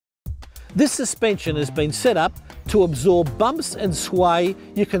This suspension has been set up to absorb bumps and sway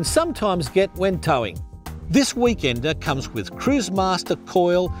you can sometimes get when towing. This Weekender comes with Cruisemaster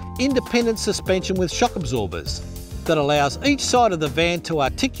coil independent suspension with shock absorbers that allows each side of the van to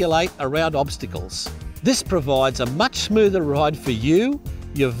articulate around obstacles. This provides a much smoother ride for you,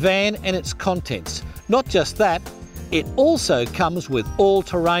 your van and its contents. Not just that, it also comes with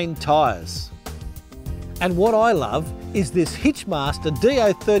all-terrain tyres. And what I love is this Hitchmaster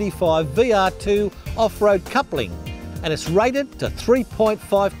DO35 VR2 off-road coupling, and it's rated to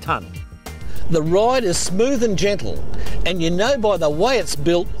 3.5 tonne. The ride is smooth and gentle, and you know by the way it's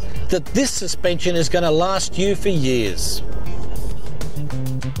built that this suspension is going to last you for years.